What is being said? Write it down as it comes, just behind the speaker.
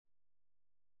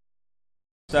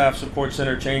Staff Support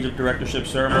Center change of directorship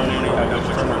ceremony at which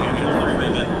Colonel Anthony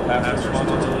Freeman passes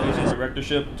responsibilities and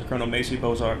directorship to Colonel Macy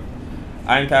Bozart.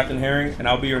 I am Captain Herring, and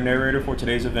I'll be your narrator for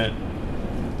today's event.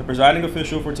 The presiding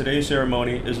official for today's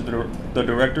ceremony is the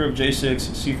Director of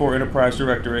J6 C4 Enterprise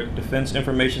Directorate, Defense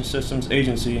Information Systems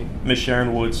Agency, Ms.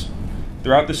 Sharon Woods.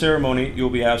 Throughout the ceremony, you will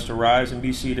be asked to rise and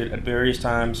be seated at various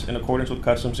times in accordance with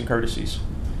customs and courtesies.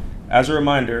 As a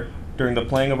reminder, during the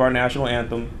playing of our national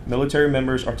anthem, military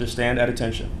members are to stand at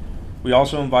attention. We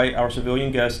also invite our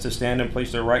civilian guests to stand and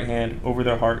place their right hand over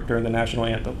their heart during the national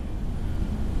anthem.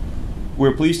 We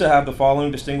are pleased to have the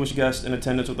following distinguished guests in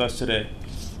attendance with us today.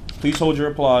 Please hold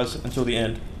your applause until the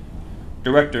end.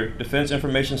 Director, Defense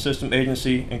Information System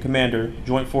Agency and Commander,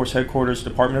 Joint Force Headquarters,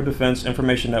 Department of Defense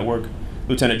Information Network,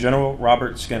 Lieutenant General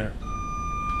Robert Skinner.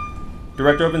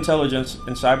 Director of Intelligence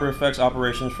and Cyber Effects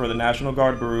Operations for the National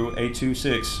Guard Bureau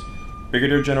A26,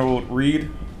 Brigadier General Reed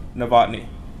Novotny.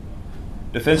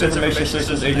 Defense Information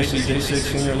Systems Agency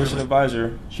J6 Senior Enlisted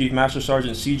Advisor, Chief Master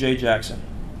Sergeant C.J. Jackson.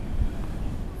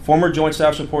 Former Joint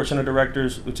Staff Support Center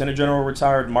Directors, Lieutenant General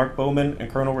Retired Mark Bowman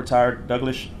and Colonel Retired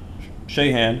Douglas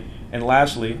Shahan. And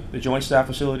lastly, the Joint Staff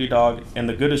Facility Dog and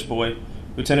the Goodest Boy,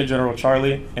 Lieutenant General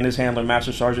Charlie and his handler,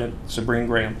 Master Sergeant Sabrine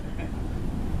Graham.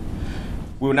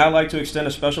 We would now like to extend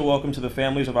a special welcome to the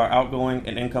families of our outgoing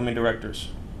and incoming directors.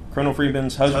 Colonel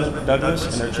Freeman's husband, Douglas,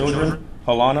 and their children,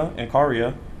 Halana and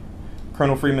Karia.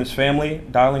 Colonel Freeman's family,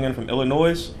 dialing in from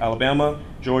Illinois, Alabama,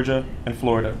 Georgia, and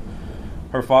Florida.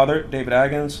 Her father, David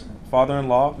Aggins,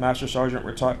 father-in-law, Master Sergeant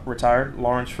Retired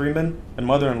Lawrence Freeman, and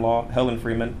mother-in-law, Helen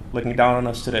Freeman, looking down on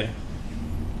us today.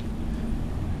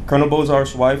 Colonel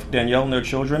Bozart's wife, Danielle, and their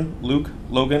children, Luke,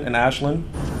 Logan, and Ashlyn.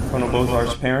 Colonel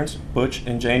Bozart's parents, Butch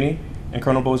and Janie, and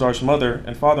Colonel Bozart's mother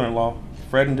and father-in-law,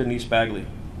 Fred and Denise Bagley.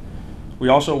 We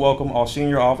also welcome all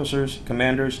senior officers,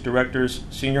 commanders, directors,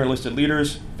 senior enlisted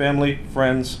leaders, family,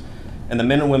 friends, and the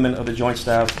men and women of the Joint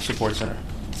Staff Support Center.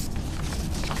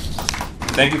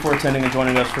 Thank you for attending and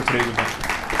joining us for today's event.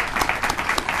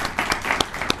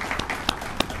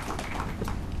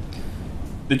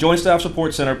 The Joint Staff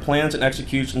Support Center plans and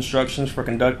executes instructions for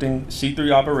conducting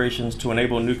C3 operations to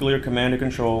enable nuclear command and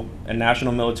control and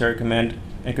national military command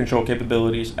and control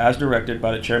capabilities as directed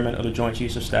by the Chairman of the Joint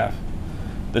Chiefs of Staff.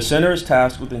 The Center is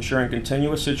tasked with ensuring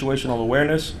continuous situational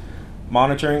awareness,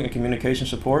 monitoring and communication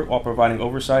support while providing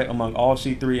oversight among all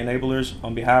C3 enablers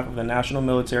on behalf of the National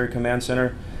Military Command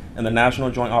Center and the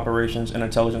National Joint Operations and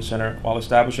Intelligence Center while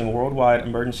establishing worldwide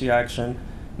emergency action,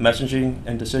 messaging,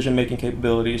 and decision-making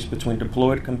capabilities between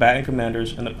deployed combatant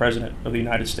commanders and the President of the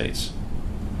United States.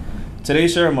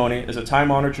 Today's ceremony is a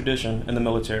time-honored tradition in the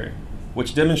military,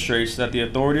 which demonstrates that the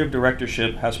authority of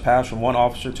directorship has passed from one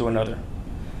officer to another.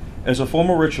 It is a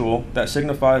formal ritual that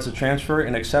signifies the transfer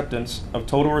and acceptance of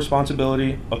total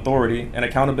responsibility, authority, and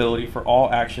accountability for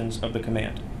all actions of the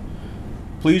command.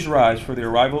 Please rise for the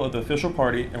arrival of the official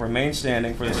party and remain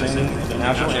standing for the singing of the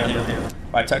national anthem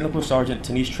by Technical Sergeant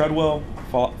Denise Treadwell,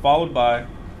 followed by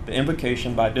the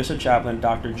invocation by DISA Chaplain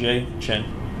Dr. J. Chin.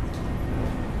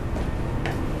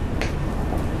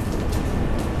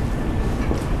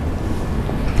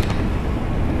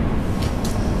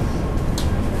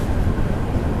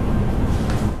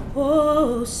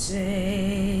 Oh,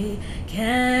 say,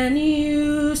 can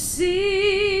you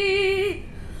see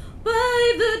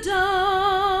by the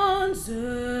dawn's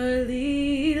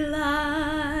early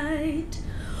light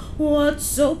what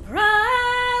so proudly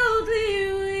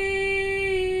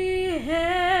we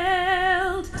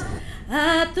hailed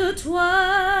at the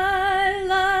twilight's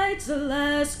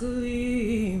last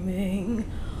gleaming,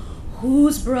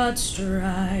 whose broad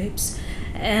stripes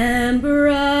and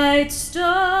bright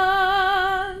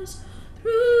stars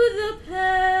through the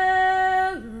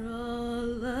perilous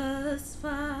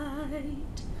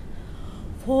fight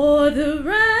for the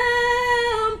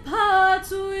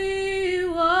ramparts we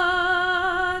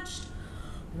watched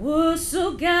were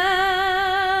so gallantly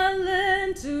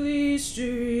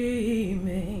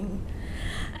streaming,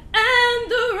 and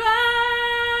the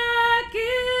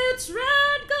rocket's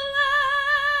red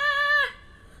glare,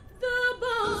 the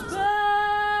bombs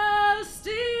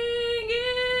bursting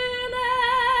in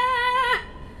air,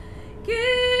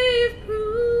 gave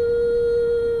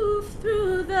proof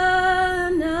through the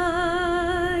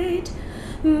night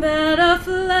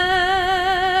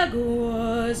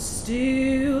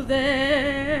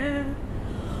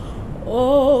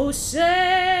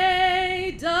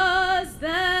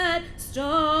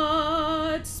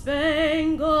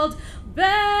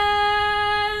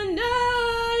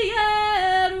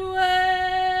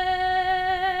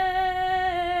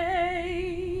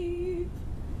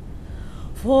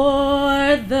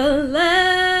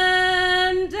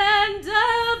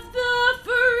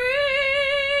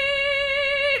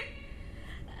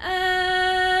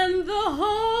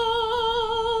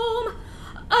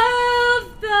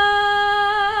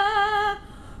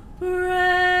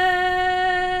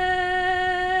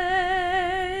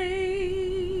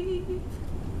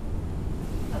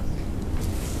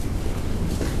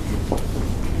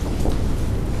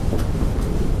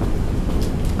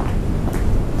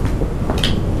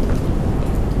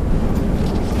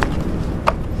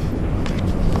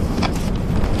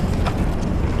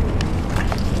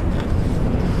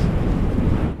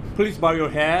Please bow your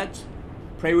heads.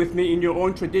 Pray with me in your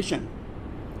own tradition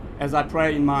as I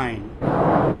pray in mine.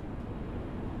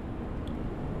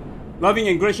 Loving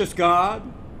and gracious God,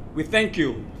 we thank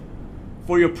you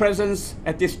for your presence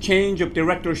at this change of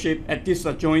directorship at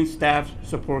DISA Joint Staff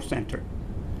Support Center.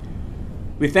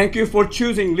 We thank you for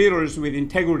choosing leaders with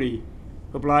integrity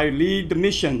who lead the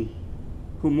mission,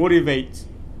 who motivate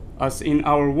us in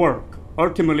our work,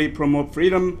 ultimately promote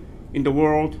freedom in the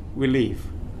world we live.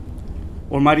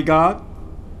 Almighty God,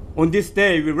 on this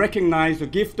day we recognize the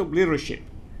gift of leadership.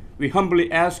 We humbly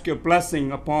ask your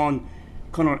blessing upon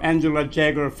Colonel Angela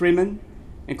Jagger Freeman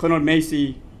and Colonel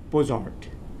Macy Bozart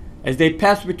as they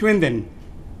pass between them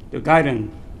the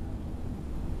guidance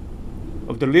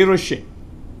of the leadership,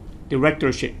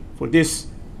 directorship for this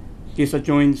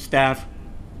Joint Staff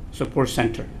Support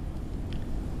Center.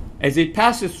 As it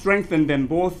passes, strengthen them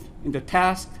both in the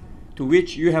task to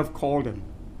which you have called them.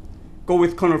 Go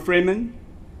with Colonel Freeman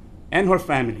and her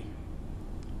family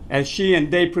as she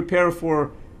and they prepare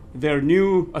for their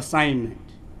new assignment.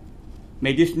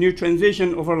 May this new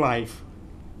transition of her life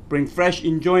bring fresh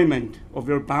enjoyment of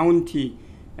your bounty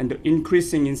and the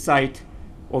increasing insight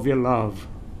of your love.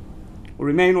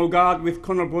 Remain, O God, with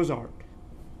Colonel Bozart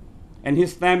and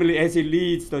his family as he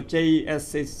leads the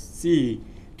JSSC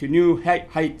to new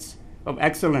heights of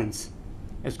excellence.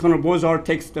 As Colonel Bozart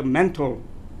takes the mantle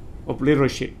of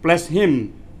leadership, bless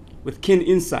him with keen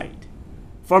insight,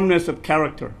 firmness of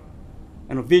character,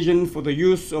 and a vision for the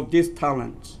use of these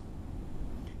talents.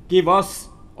 Give us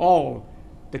all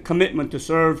the commitment to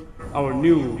serve our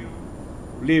new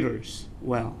leaders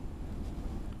well.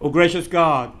 O gracious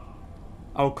God,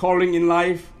 our calling in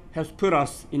life has put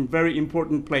us in very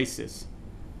important places.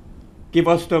 Give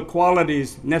us the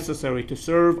qualities necessary to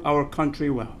serve our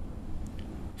country well.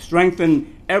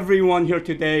 Strengthen everyone here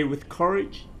today with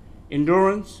courage,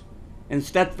 endurance, and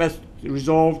steadfast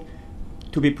resolve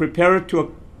to be prepared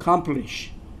to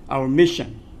accomplish our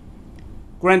mission.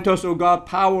 Grant us, O God,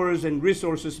 powers and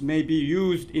resources may be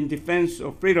used in defense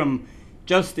of freedom,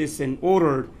 justice, and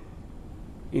order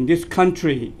in this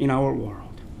country, in our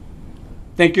world.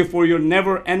 Thank you for your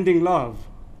never-ending love,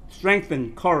 strength,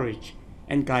 and courage,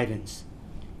 and guidance.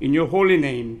 In your holy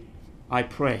name, I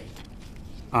pray.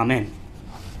 Amen.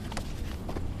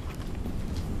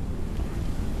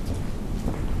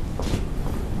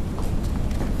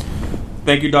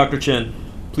 Thank you, Dr. Chen.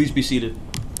 Please be seated.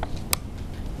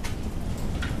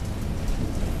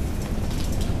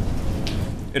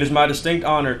 It is my distinct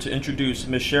honor to introduce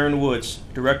Ms. Sharon Woods,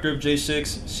 Director of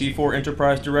J6 C4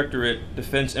 Enterprise Directorate,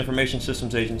 Defense Information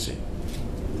Systems Agency.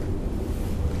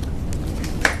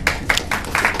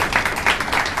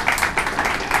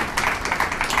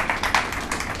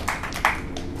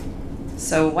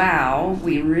 So wow,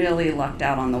 we really lucked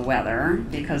out on the weather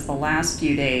because the last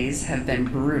few days have been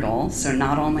brutal. So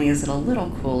not only is it a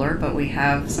little cooler, but we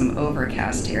have some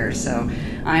overcast here. So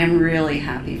I am really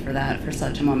happy for that, for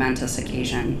such a momentous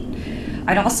occasion.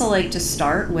 I'd also like to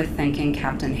start with thanking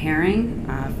Captain Herring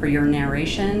for your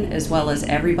narration, as well as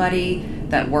everybody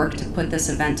that worked to put this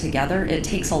event together. It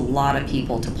takes a lot of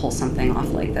people to pull something off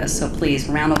like this. So please,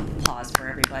 round of applause for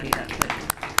everybody that put.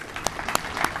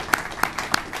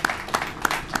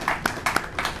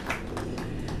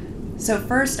 So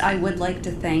first, I would like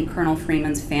to thank Colonel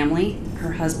Freeman's family,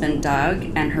 her husband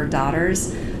Doug, and her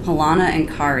daughters, Helana and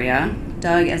Karya.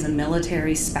 Doug, as a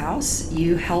military spouse,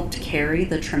 you helped carry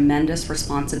the tremendous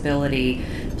responsibility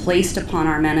placed upon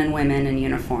our men and women in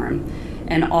uniform.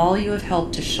 And all you have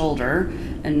helped to shoulder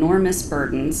enormous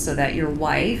burdens so that your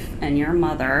wife and your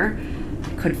mother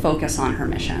could focus on her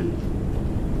mission.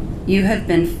 You have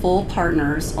been full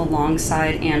partners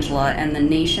alongside Angela, and the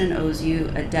nation owes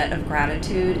you a debt of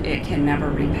gratitude it can never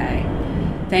repay.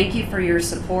 Thank you for your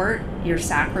support, your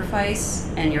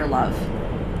sacrifice, and your love.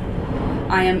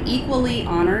 I am equally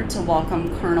honored to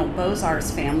welcome Colonel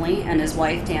Bozart's family and his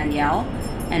wife Danielle,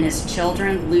 and his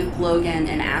children Luke, Logan,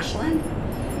 and Ashlyn.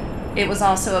 It was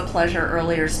also a pleasure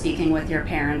earlier speaking with your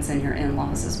parents and your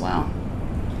in-laws as well.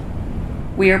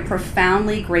 We are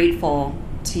profoundly grateful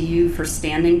to you for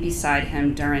standing beside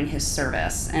him during his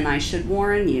service, and I should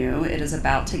warn you, it is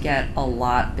about to get a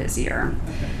lot busier.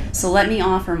 So let me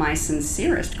offer my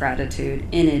sincerest gratitude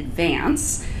in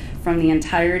advance from the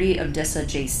entirety of DISA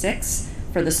J6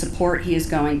 for the support he is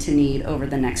going to need over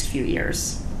the next few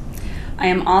years. I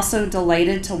am also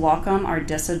delighted to welcome our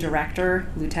DISA Director,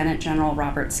 Lieutenant General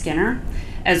Robert Skinner,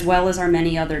 as well as our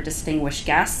many other distinguished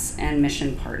guests and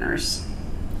mission partners.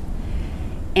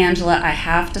 Angela, I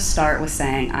have to start with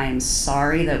saying I am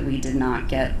sorry that we did not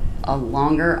get a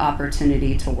longer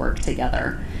opportunity to work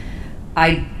together.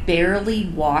 I barely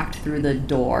walked through the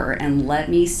door, and let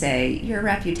me say, your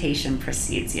reputation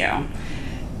precedes you.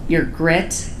 Your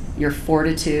grit, your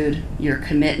fortitude, your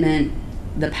commitment,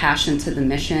 the passion to the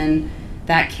mission,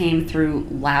 that came through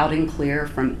loud and clear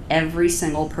from every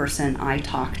single person I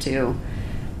talked to.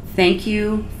 Thank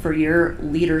you for your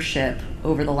leadership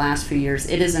over the last few years.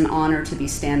 It is an honor to be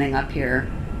standing up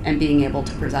here and being able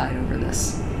to preside over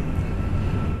this.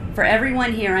 For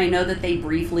everyone here, I know that they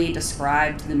briefly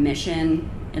described the mission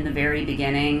in the very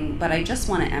beginning, but I just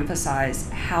want to emphasize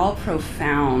how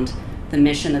profound the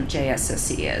mission of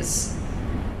JSSC is.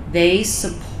 They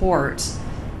support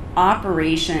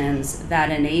operations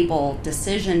that enable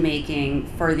decision making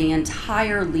for the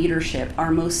entire leadership,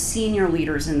 our most senior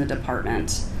leaders in the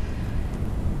department.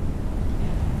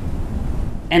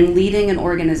 And leading an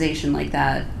organization like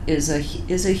that is a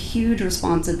huge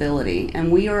responsibility,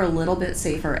 and we are a little bit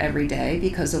safer every day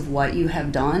because of what you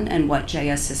have done and what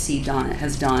JSSC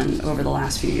has done over the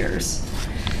last few years.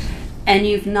 And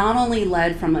you've not only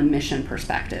led from a mission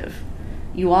perspective,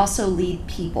 you also lead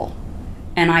people.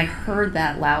 And I heard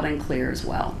that loud and clear as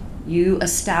well. You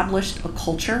established a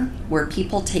culture where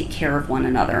people take care of one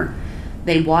another.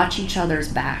 They watch each other's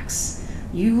backs.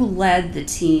 You led the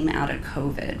team out of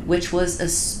COVID, which was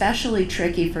especially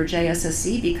tricky for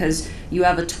JSSC because you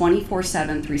have a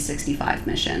 24/7, 365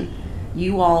 mission.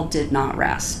 You all did not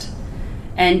rest.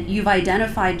 And you've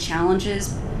identified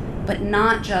challenges, but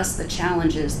not just the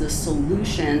challenges, the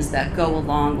solutions that go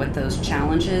along with those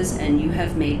challenges, and you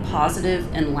have made positive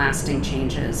and lasting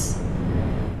changes.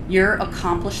 Your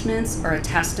accomplishments are a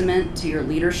testament to your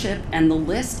leadership, and the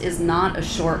list is not a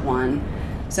short one.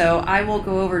 So I will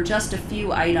go over just a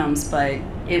few items, but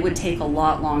it would take a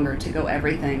lot longer to go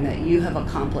everything that you have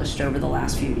accomplished over the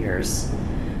last few years.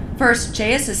 First,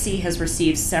 JSSC has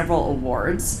received several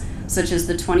awards, such as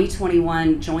the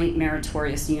 2021 Joint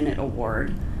Meritorious Unit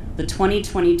Award, the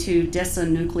 2022 DISA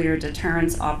Nuclear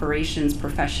Deterrence Operations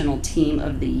Professional Team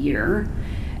of the Year,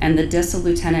 and the DISA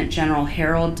Lieutenant General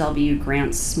Harold W.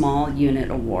 Grant Small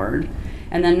Unit Award.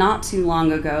 And then not too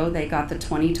long ago, they got the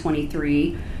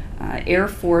 2023 Air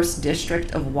Force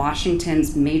District of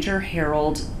Washington's Major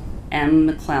Harold M.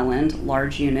 McClelland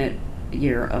Large Unit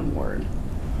Year Award.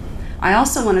 I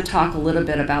also want to talk a little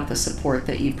bit about the support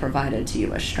that you provided to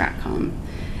US STRATCOM.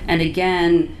 And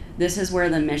again, this is where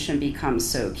the mission becomes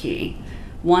so key.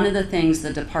 One of the things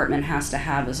the department has to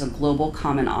have is a global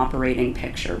common operating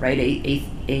picture, right?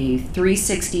 A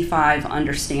 365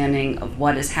 understanding of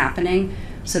what is happening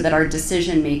so that our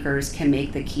decision makers can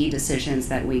make the key decisions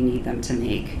that we need them to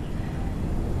make.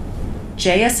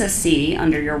 JSSC,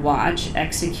 under your watch,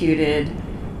 executed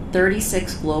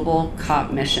 36 global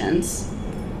COP missions,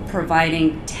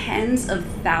 providing tens of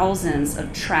thousands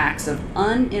of tracks of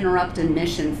uninterrupted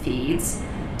mission feeds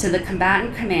to the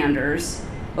combatant commanders,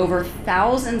 over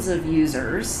thousands of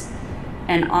users,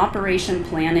 and operation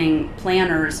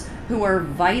planners who are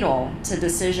vital to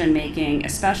decision making,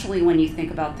 especially when you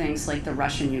think about things like the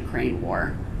Russian-Ukraine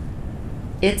war.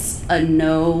 It's a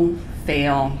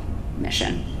no-fail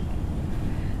mission.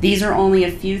 These are only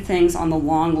a few things on the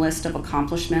long list of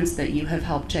accomplishments that you have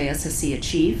helped JSSC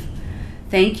achieve.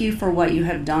 Thank you for what you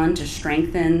have done to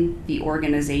strengthen the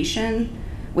organization,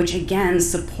 which again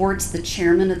supports the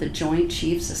chairman of the Joint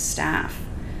Chiefs of Staff.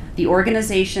 The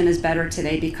organization is better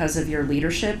today because of your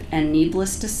leadership, and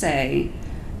needless to say,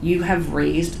 you have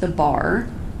raised the bar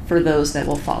for those that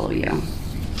will follow you.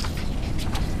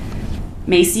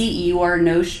 Macy, you are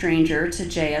no stranger to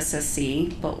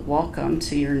JSSC, but welcome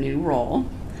to your new role.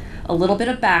 A little bit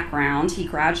of background: he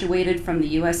graduated from the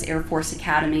U.S. Air Force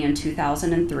Academy in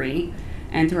 2003,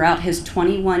 and throughout his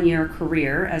 21-year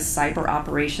career as Cyber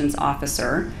Operations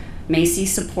Officer, Macy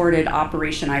supported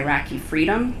Operation Iraqi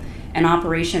Freedom and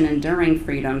Operation Enduring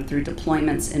Freedom through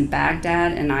deployments in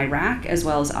Baghdad and Iraq, as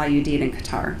well as Al Udeid in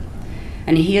Qatar.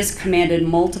 And he has commanded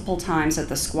multiple times at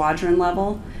the squadron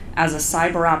level. As a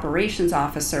Cyber Operations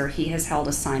Officer, he has held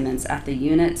assignments at the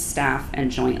unit, staff,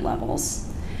 and joint levels.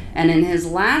 And in his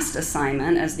last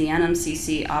assignment as the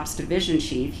NMCC Ops Division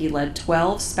Chief, he led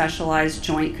 12 specialized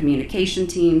joint communication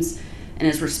teams and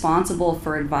is responsible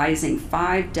for advising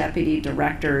 5 deputy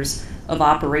directors of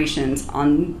operations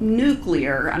on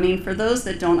nuclear. I mean, for those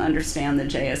that don't understand the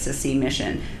JSSC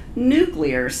mission,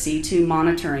 nuclear C2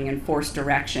 monitoring and force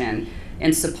direction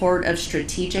in support of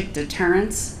strategic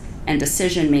deterrence and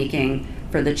decision making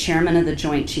for the chairman of the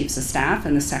Joint Chiefs of Staff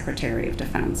and the Secretary of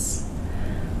Defense.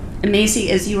 And Macy,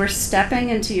 as you are stepping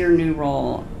into your new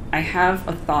role, I have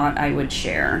a thought I would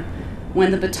share.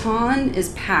 When the baton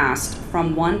is passed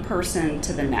from one person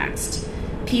to the next,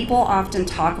 people often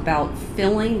talk about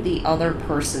filling the other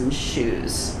person's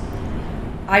shoes.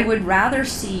 I would rather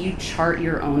see you chart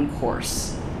your own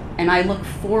course, and I look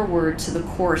forward to the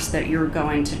course that you're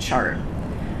going to chart.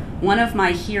 One of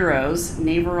my heroes,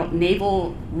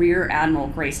 Naval Rear Admiral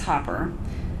Grace Hopper,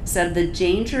 said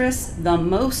the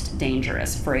most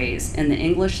dangerous phrase in the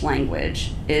English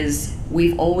language is,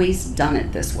 "We've always done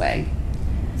it this way."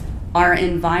 Our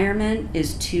environment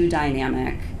is too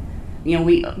dynamic. You know,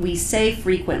 we say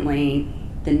frequently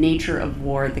the nature of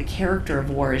war, the character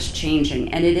of war is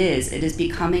changing, and it is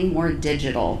becoming more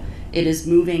digital. It is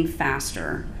moving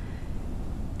faster.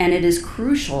 And it is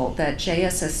crucial that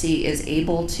JSSC is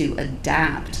able to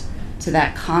adapt to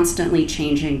that constantly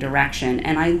changing direction.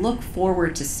 And I look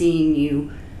forward to seeing you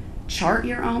chart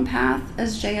your own path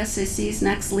as JSSC's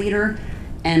next leader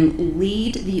and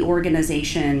lead the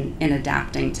organization in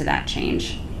adapting to that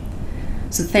change.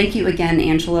 So thank you again,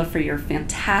 Angela, for your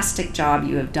fantastic job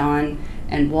you have done,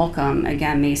 and welcome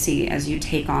again, Macy, as you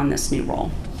take on this new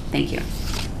role. Thank you.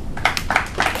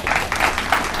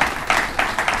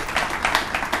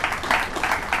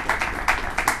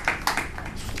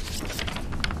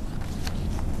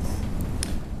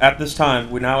 At this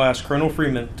time, we now ask Colonel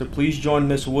Freeman to please join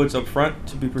Ms. Woods up front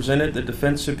to be presented the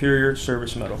Defense Superior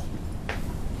Service Medal.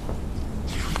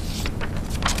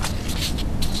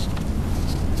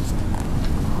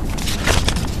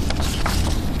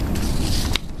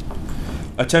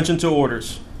 Attention to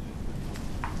orders.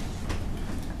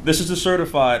 This is to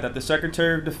certify that the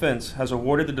Secretary of Defense has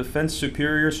awarded the Defense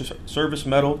Superior Service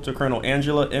Medal to Colonel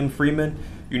Angela M. Freeman,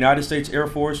 United States Air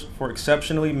Force, for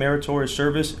exceptionally meritorious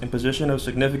service and position of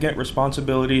significant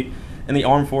responsibility in the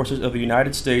Armed Forces of the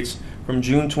United States from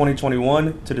June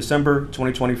 2021 to December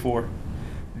 2024.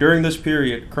 During this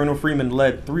period, Colonel Freeman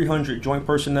led 300 joint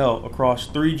personnel across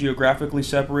 3 geographically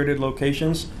separated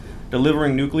locations,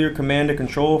 delivering nuclear command and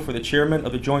control for the Chairman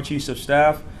of the Joint Chiefs of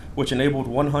Staff, which enabled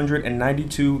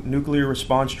 192 nuclear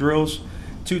response drills,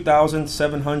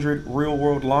 2,700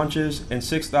 real-world launches, and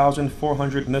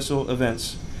 6,400 missile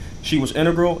events. She was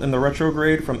integral in the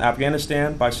retrograde from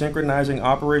Afghanistan by synchronizing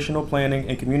operational planning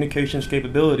and communications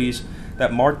capabilities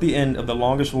that marked the end of the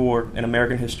longest war in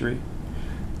American history.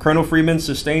 Colonel Freeman's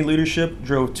sustained leadership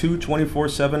drove 2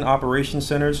 24/7 operations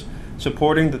centers,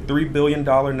 supporting the $3 billion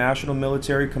National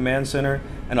Military Command Center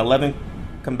and 11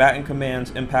 combatant commands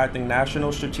impacting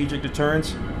national strategic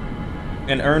deterrence,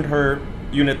 and earned her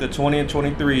unit the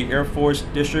 2023 Air Force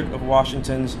District of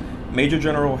Washington's Major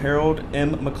General Harold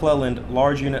M. McClelland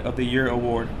Large Unit of the Year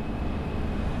Award.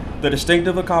 The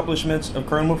distinctive accomplishments of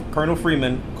Colonel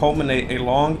Freeman culminate a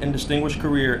long and distinguished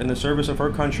career in the service of her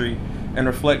country and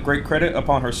reflect great credit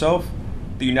upon herself,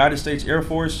 the United States Air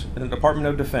Force, and the Department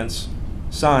of Defense.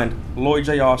 Signed, Lloyd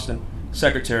J. Austin,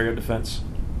 Secretary of Defense.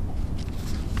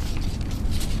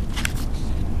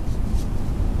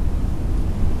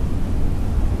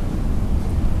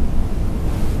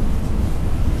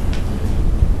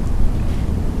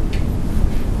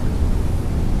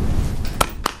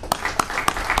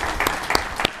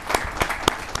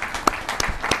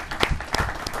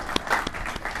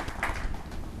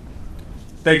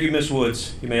 Thank you, Ms.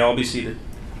 Woods. You may all be seated.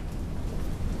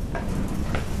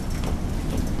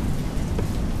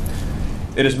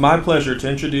 It is my pleasure to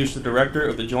introduce the Director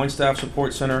of the Joint Staff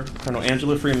Support Center, Colonel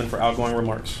Angela Freeman, for outgoing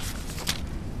remarks.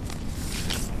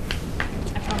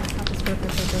 I promise I'll just go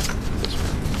through this.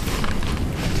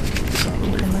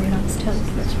 Even though you're not still.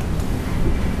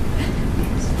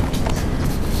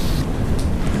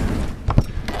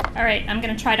 All right, I'm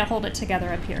going to try to hold it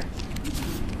together up here.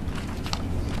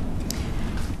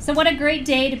 So what a great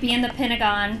day to be in the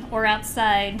Pentagon or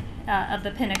outside of the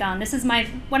Pentagon. This is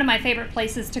one of my favorite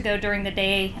places to go during the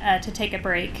day to take a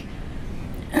break.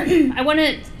 I want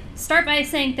to start by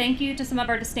saying thank you to some of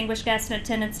our distinguished guests in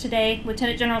attendance today,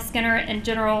 Lieutenant General Skinner and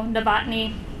General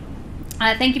Novotny.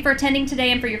 Thank you for attending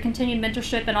today and for your continued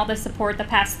mentorship and all the support the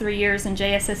past 3 years in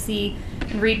JSSC.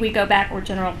 And Reed, we go back, or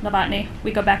General Novotny,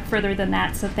 we go back further than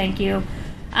that, so thank you.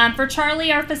 For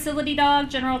Charlie, our facility dog,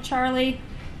 General Charlie,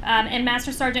 and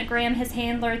Master Sergeant Graham, his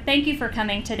handler, thank you for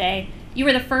coming today. You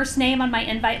were the first name on my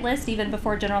invite list, even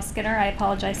before General Skinner. I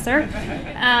apologize, sir.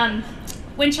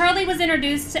 When Charlie was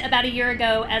introduced about a year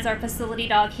ago as our facility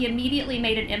dog, he immediately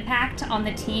made an impact on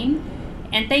the team.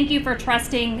 And thank you for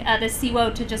trusting the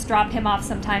CWO to just drop him off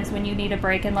sometimes when you need a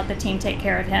break and let the team take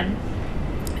care of him.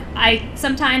 I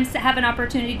sometimes have an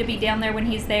opportunity to be down there when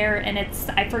he's there, and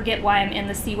I forget why I'm in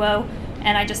the CWO,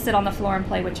 and I just sit on the floor and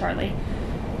play with Charlie.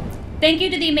 Thank you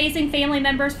to the amazing family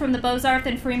members from the Bozarth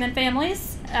and Freeman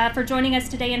families for joining us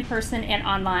today in person and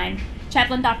online.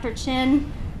 Chaplain Dr.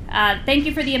 Chin, thank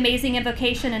you for the amazing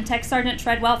invocation, and Tech Sergeant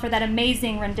Treadwell for that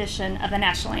amazing rendition of the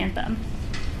national anthem.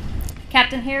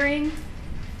 Captain Herring,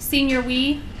 Senior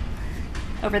Wee,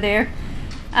 over there,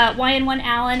 YN1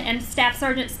 Allen, and Staff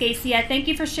Sergeant Scacey, I thank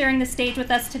you for sharing the stage with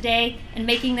us today and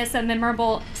making this a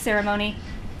memorable ceremony.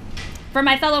 For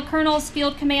my fellow colonels,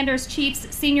 field commanders,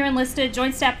 chiefs, senior enlisted,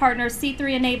 joint staff partners, C3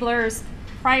 enablers,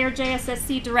 prior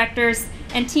JSSC directors,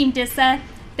 and Team DISA,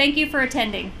 thank you for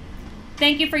attending.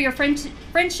 Thank you for your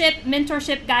friendship,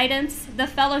 mentorship, guidance, the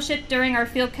fellowship during our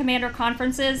field commander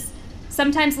conferences,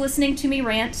 sometimes listening to me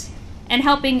rant, and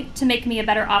helping to make me a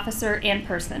better officer and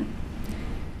person.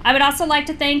 I would also like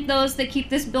to thank those that keep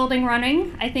this building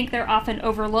running. I think they're often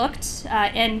overlooked,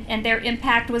 and their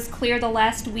impact was clear the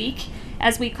last week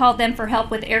as we called them for help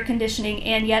with air conditioning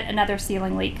and yet another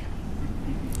ceiling leak.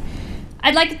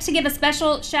 I'd like to give a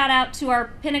special shout out to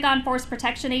our Pentagon Force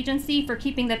Protection Agency for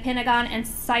keeping the Pentagon and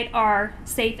Site R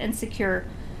safe and secure.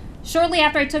 Shortly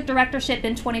after I took directorship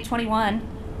in 2021,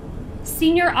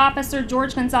 Senior Officer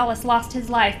George Gonzalez lost his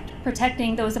life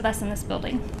protecting those of us in this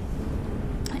building.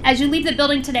 As you leave the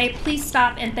building today, please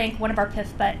stop and thank one of our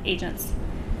PIF butt agents.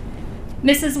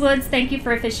 Mrs. Woods, thank you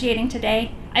for officiating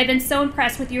today. I've been so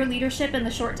impressed with your leadership in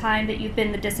the short time that you've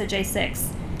been the DISA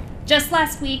J6. Just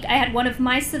last week, I had one of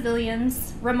my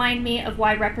civilians remind me of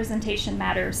why representation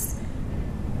matters.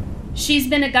 She's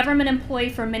been a government employee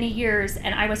for many years,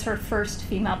 and I was her first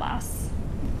female boss.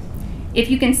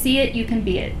 If you can see it, you can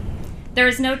be it. There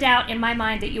is no doubt in my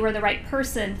mind that you are the right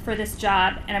person for this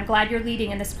job, and I'm glad you're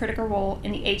leading in this critical role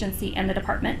in the agency and the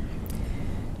department.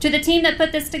 To the team that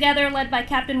put this together, led by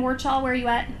Captain Warchall, where are you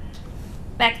at?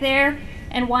 Back there,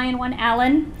 and YN1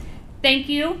 Allen, thank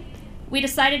you. We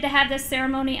decided to have this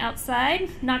ceremony outside.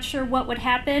 Not sure what would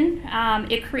happen.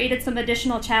 It created some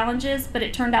additional challenges, but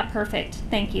it turned out perfect.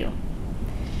 Thank you.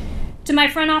 To my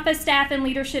front office staff and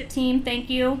leadership team, thank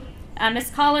you.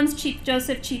 Ms. Collins, Chief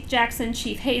Joseph, Chief Jackson,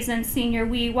 Chief Hazen, Senior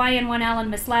Wee, YN1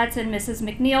 Allen, Ms. Ladson, Mrs.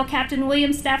 McNeil, Captain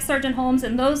Williams, Staff Sergeant Holmes,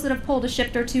 and those that have pulled a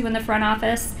shift or two in the front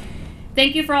office.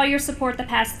 Thank you for all your support the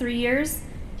past 3 years.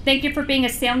 Thank you for being a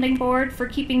sounding board, for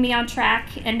keeping me on track,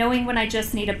 and knowing when I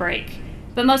just need a break.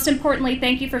 But most importantly,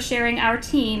 thank you for ensuring our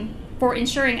team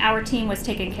was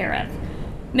taken care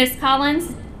of. Ms.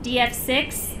 Collins,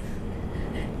 DF6,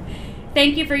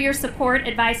 thank you for your support,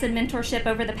 advice, and mentorship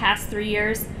over the past 3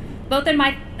 years, both in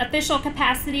my official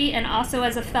capacity and also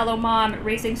as a fellow mom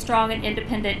raising strong and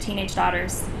independent teenage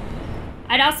daughters.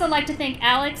 I'd also like to thank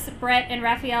Alex, Brett, and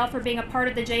Raphael for being a part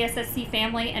of the JSSC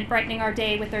family and brightening our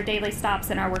day with their daily stops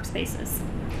in our workspaces.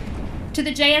 To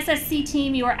the JSSC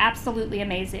team, you are absolutely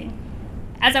amazing.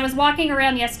 As I was walking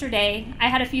around yesterday, I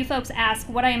had a few folks ask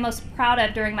what I am most proud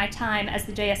of during my time as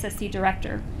the JSSC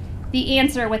director. The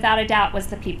answer, without a doubt, was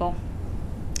the people,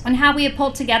 and how we have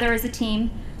pulled together as a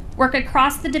team, work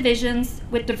across the divisions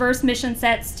with diverse mission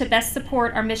sets to best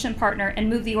support our mission partner and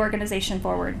move the organization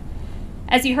forward.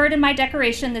 As you heard in my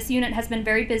decoration, this unit has been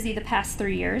very busy the past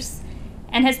 3 years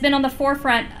and has been on the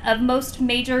forefront of most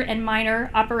major and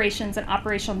minor operations and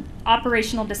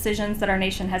operational decisions that our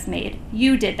nation has made.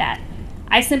 You did that.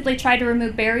 I simply tried to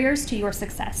remove barriers to your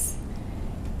success.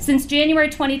 Since January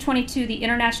 2022, the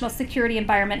international security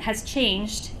environment has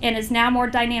changed and is now more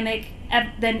dynamic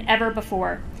than ever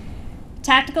before.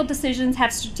 Tactical decisions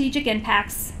have strategic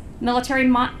impacts.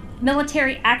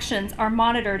 Military actions are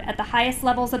monitored at the highest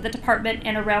levels of the department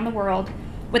and around the world,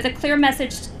 with a clear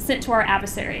message sent to our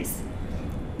adversaries.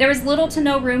 There is little to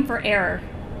no room for error.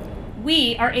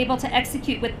 We are able to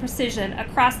execute with precision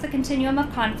across the continuum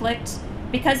of conflict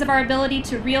because of our ability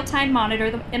to real-time monitor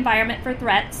the environment for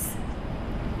threats,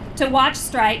 to watch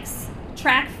strikes,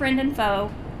 track friend and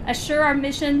foe, assure our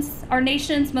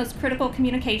nation's most critical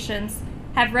communications,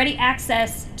 have ready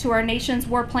access to our nation's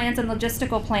war plans and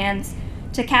logistical plans,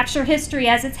 to capture history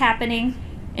as it's happening,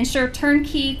 ensure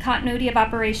turnkey continuity of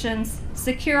operations,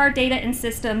 secure our data and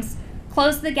systems,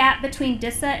 close the gap between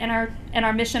DISA and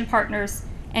our mission partners,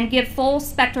 and give full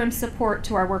spectrum support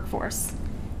to our workforce.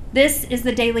 This is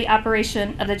the daily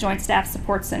operation of the Joint Staff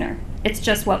Support Center. It's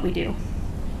just what we do.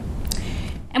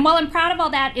 And while I'm proud of all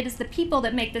that, it is the people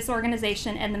that make this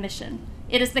organization and the mission.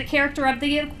 It is the character of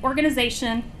the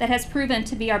organization that has proven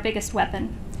to be our biggest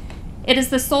weapon. It is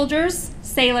the soldiers,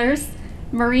 sailors,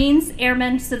 Marines,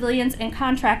 airmen, civilians, and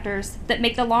contractors that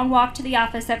make the long walk to the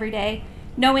office every day,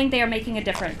 knowing they are making a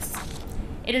difference.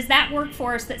 It is that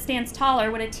workforce that stands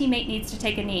taller when a teammate needs to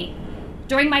take a knee.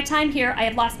 During my time here, I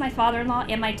have lost my father-in-law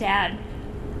and my dad.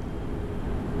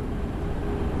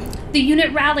 The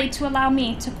unit rallied to allow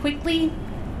me to quickly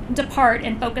depart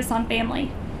and focus on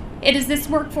family. It is this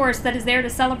workforce that is there to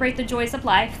celebrate the joys of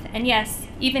life, and yes,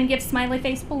 even give smiley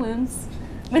face balloons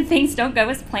when things don't go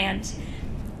as planned.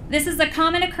 This is a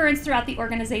common occurrence throughout the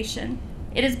organization.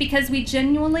 It is because we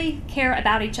genuinely care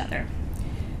about each other.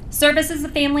 Service is a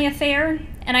family affair,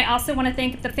 and I also want to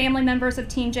thank the family members of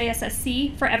Team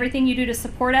JSSC for everything you do to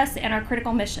support us and our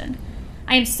critical mission.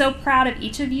 I am so proud of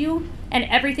each of you and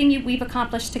everything we've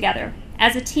accomplished together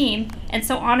as a team, and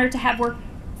so honored to have worked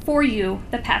for you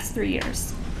the past 3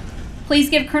 years. Please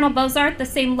give Colonel Bozarth the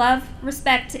same love,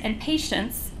 respect, and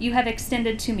patience you have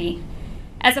extended to me.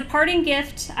 As a parting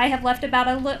gift, I have left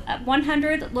about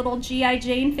 100 little G.I.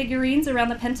 Jane figurines around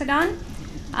the Pentagon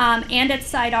and at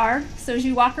Side R, so as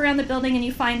you walk around the building and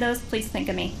you find those, please think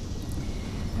of me.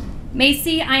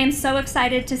 Macy, I am so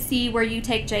excited to see where you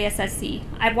take JSSC.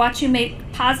 I've watched you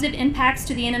make positive impacts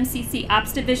to the NMCC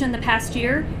Ops Division the past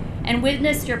year and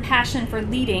witnessed your passion for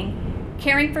leading,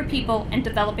 caring for people, and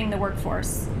developing the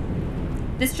workforce.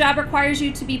 This job requires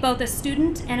you to be both a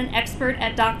student and an expert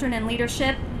at doctrine and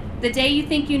leadership. The day you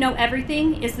think you know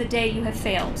everything is the day you have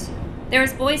failed. There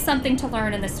is always something to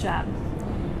learn in this job.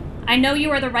 I know you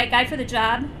are the right guy for the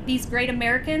job. These great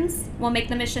Americans will make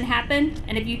the mission happen,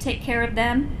 and if you take care of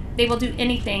them, they will do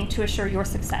anything to assure your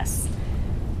success.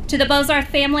 To the Bozarth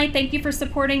family, thank you for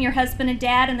supporting your husband and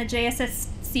dad and the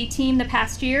JSSC team the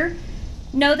past year.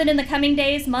 Know that in the coming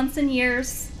days, months, and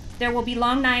years, there will be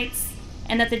long nights,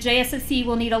 and that the JSSC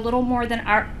will need a little more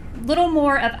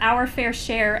of our fair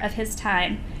share of his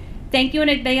time. Thank you in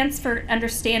advance for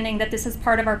understanding that this is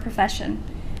part of our profession.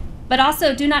 But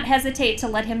also, do not hesitate to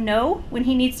let him know when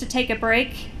he needs to take a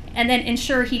break, and then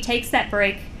ensure he takes that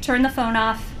break, turn the phone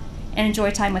off, and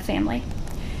enjoy time with family.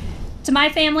 To my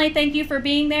family, thank you for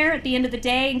being there at the end of the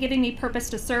day and giving me purpose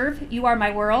to serve. You are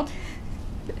my world.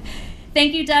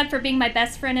 Thank you, Doug, for being my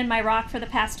best friend and my rock for the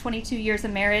past 22 years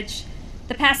of marriage.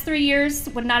 The past 3 years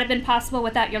would not have been possible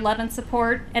without your love and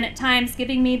support, and at times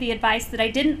giving me the advice that I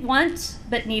didn't want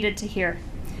but needed to hear.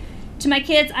 To my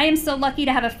kids, I am so lucky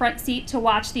to have a front seat to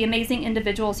watch the amazing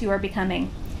individuals you are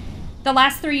becoming. The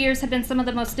last 3 years have been some of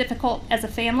the most difficult as a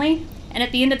family, and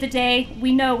at the end of the day,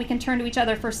 we know we can turn to each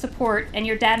other for support, and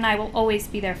your dad and I will always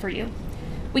be there for you.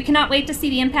 We cannot wait to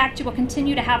see the impact you will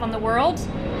continue to have on the world.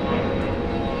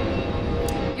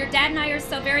 Your dad and I are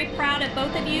so very proud of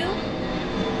both of you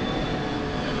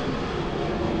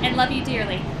and love you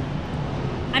dearly.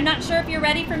 I'm not sure if you're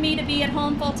ready for me to be at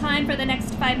home full time for the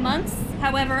next 5 months.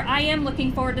 However, I am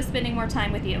looking forward to spending more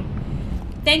time with you.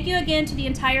 Thank you again to the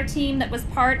entire team that was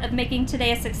part of making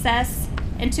today a success,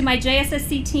 and to my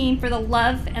JSSC team for the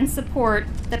love and support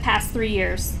the past 3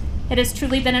 years. It has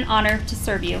truly been an honor to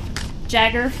serve you.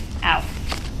 Jagger, out.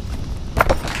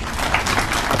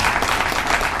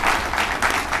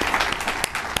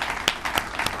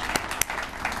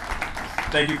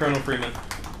 Thank you, Colonel Freeman.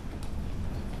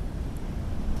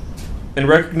 In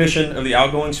recognition of the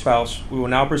outgoing spouse, we will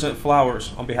now present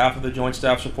flowers on behalf of the Joint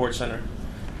Staff Support Center.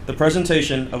 The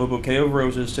presentation of a bouquet of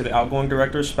roses to the outgoing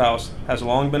director's spouse has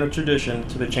long been a tradition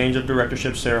to the change of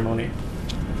directorship ceremony.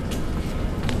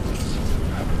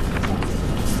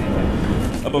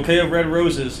 A bouquet of red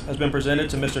roses has been presented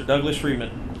to Mr. Douglas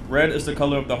Freeman. Red is the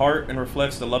color of the heart and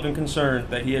reflects the love and concern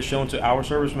that he has shown to our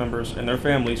service members and their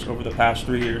families over the past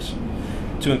 3 years,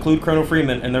 to include Colonel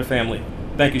Freeman and their family.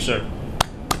 Thank you, sir.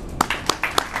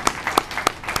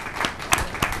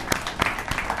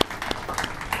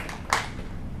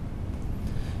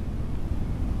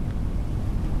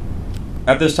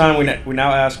 At this time, we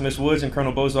now ask Ms. Woods and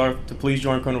Colonel Bozarth to please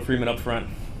join Colonel Freeman up front.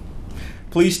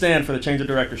 Please stand for the change of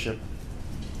directorship.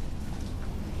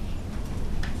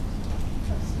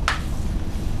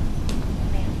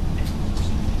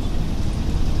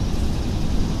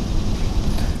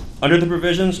 Under the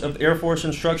provisions of Air Force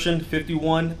Instruction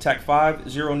 51, TAC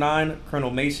 509,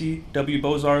 Colonel Macy W.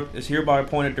 Bozarth is hereby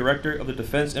appointed Director of the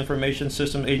Defense Information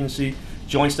System Agency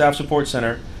Joint Staff Support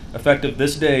Center, effective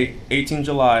this day, 18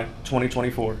 July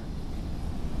 2024.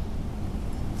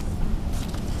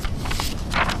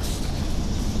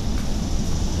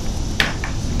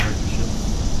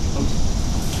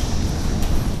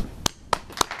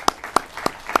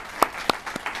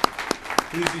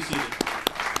 Please be seated.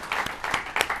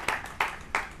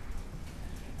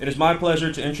 It is my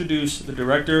pleasure to introduce the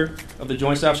Director of the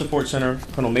Joint Staff Support Center,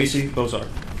 Colonel Macy Bozarth.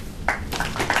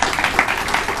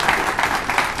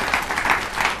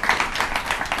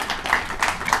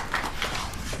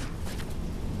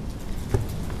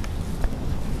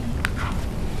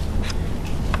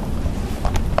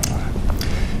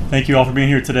 Thank you all for being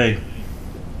here today.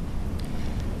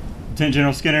 Lieutenant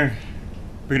General Skinner,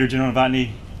 Brigadier General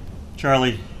Novotny,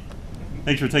 Charlie,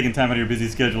 thanks for taking time out of your busy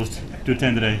schedules to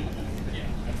attend today.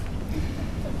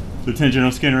 Lieutenant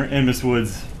General Skinner and Ms.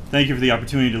 Woods, thank you for the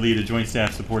opportunity to lead a Joint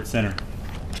Staff Support Center.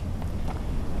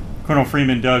 Colonel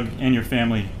Freeman, Doug, and your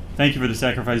family, thank you for the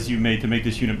sacrifices you've made to make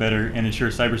this unit better and ensure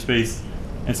cyberspace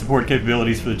and support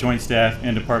capabilities for the Joint Staff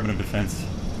and Department of Defense.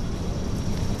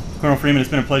 Colonel Freeman, it's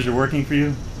been a pleasure working for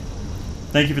you.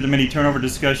 Thank you for the many turnover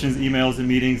discussions, emails, and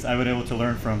meetings I've been able to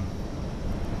learn from.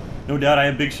 No doubt I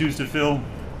have big shoes to fill,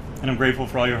 and I'm grateful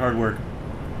for all your hard work.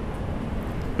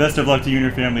 Best of luck to you and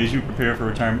your family as you prepare for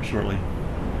retirement shortly.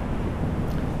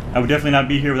 I would definitely not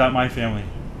be here without my family.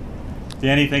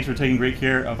 Danny, thanks for taking great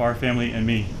care of our family and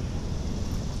me.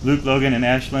 Luke, Logan, and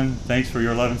Ashlyn, thanks for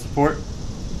your love and support.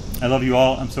 I love you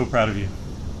all. I'm so proud of you.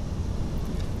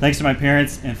 Thanks to my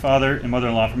parents and father and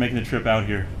mother-in-law for making the trip out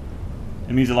here.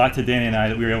 It means a lot to Danny and I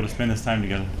that we were able to spend this time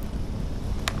together.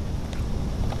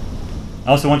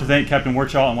 I also want to thank Captain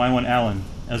Warchall and Y1 Allen,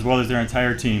 as well as their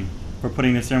entire team, for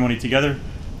putting this ceremony together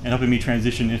and helping me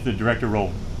transition into the director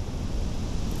role.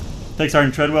 Thanks,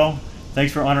 Sergeant Treadwell.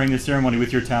 Thanks for honoring this ceremony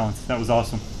with your talents. That was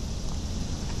awesome.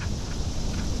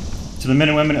 To the men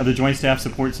and women of the Joint Staff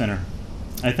Support Center,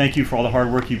 I thank you for all the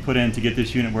hard work you put in to get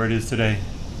this unit where it is today.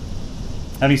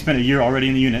 Having spent a year already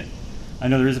in the unit, I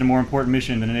know there isn't a more important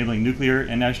mission than enabling nuclear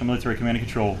and national military command and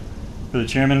control for the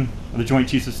Chairman of the Joint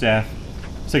Chiefs of Staff,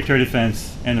 Secretary of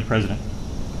Defense, and the President.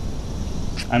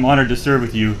 I'm honored to serve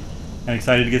with you and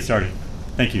excited to get started.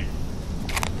 Thank you.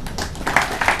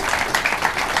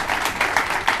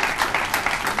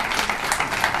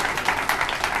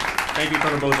 Thank you,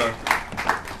 Colonel Bozar.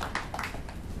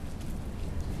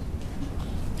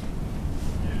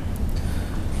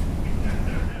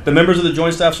 The members of the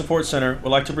Joint Staff Support Center would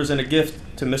like to present a gift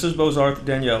to Mrs. Bozarth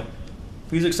Danielle.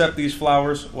 Please accept these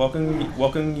flowers,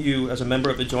 welcoming you as a member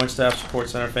of the Joint Staff Support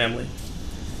Center family.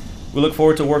 We look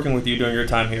forward to working with you during your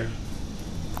time here.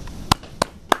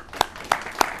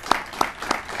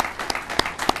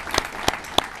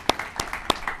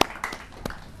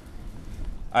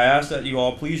 I ask that you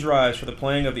all please rise for the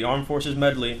playing of the Armed Forces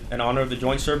Medley in honor of the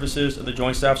joint services of the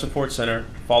Joint Staff Support Center,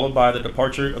 followed by the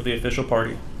departure of the official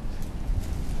party.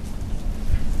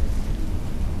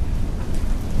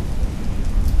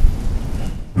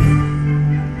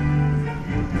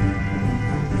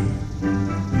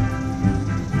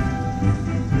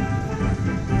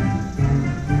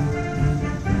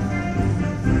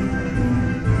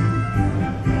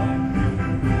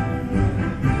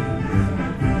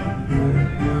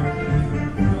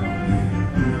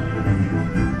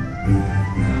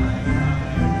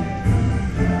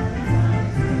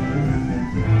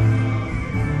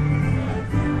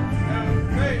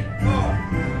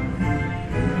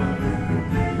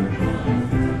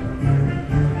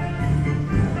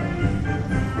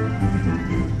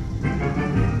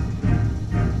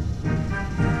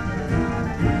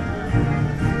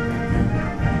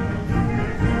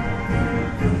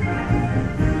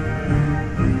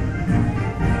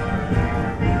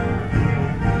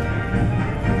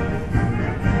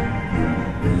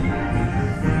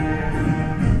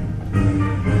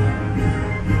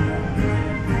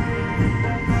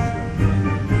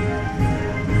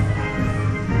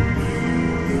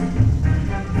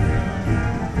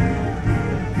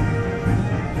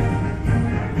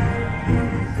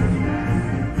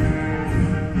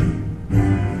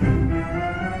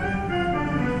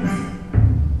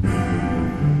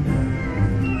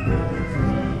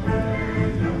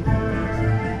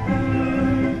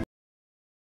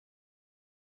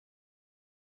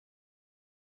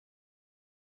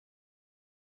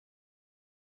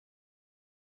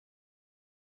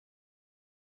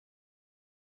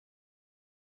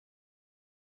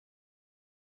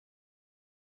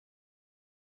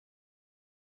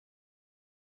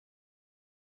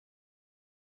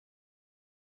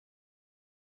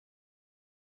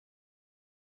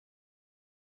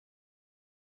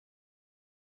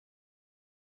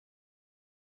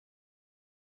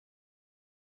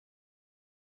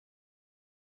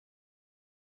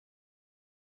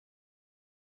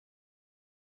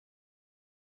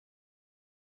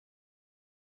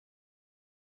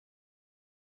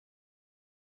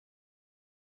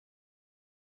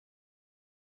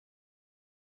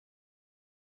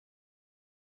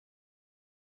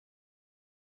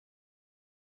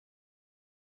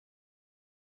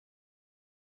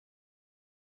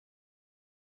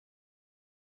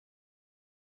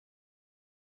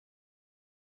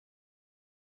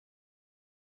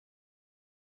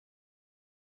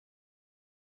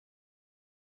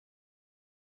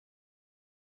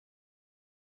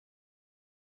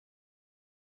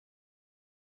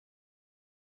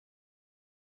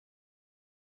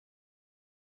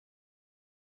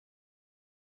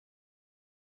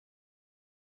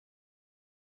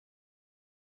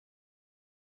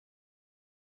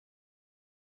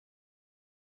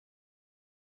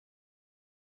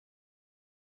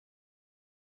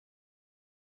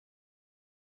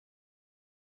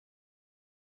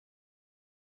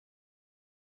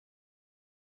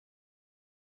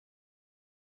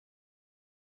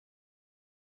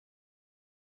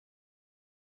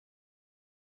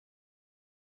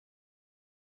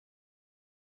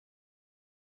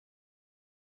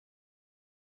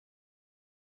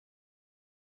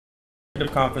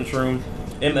 Conference Room,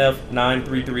 MF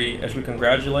 933, as we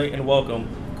congratulate and welcome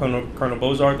Colonel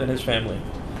Bozarth and his family.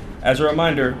 As a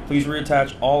reminder, please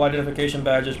reattach all identification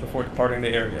badges before departing the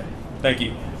area. Thank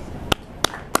you.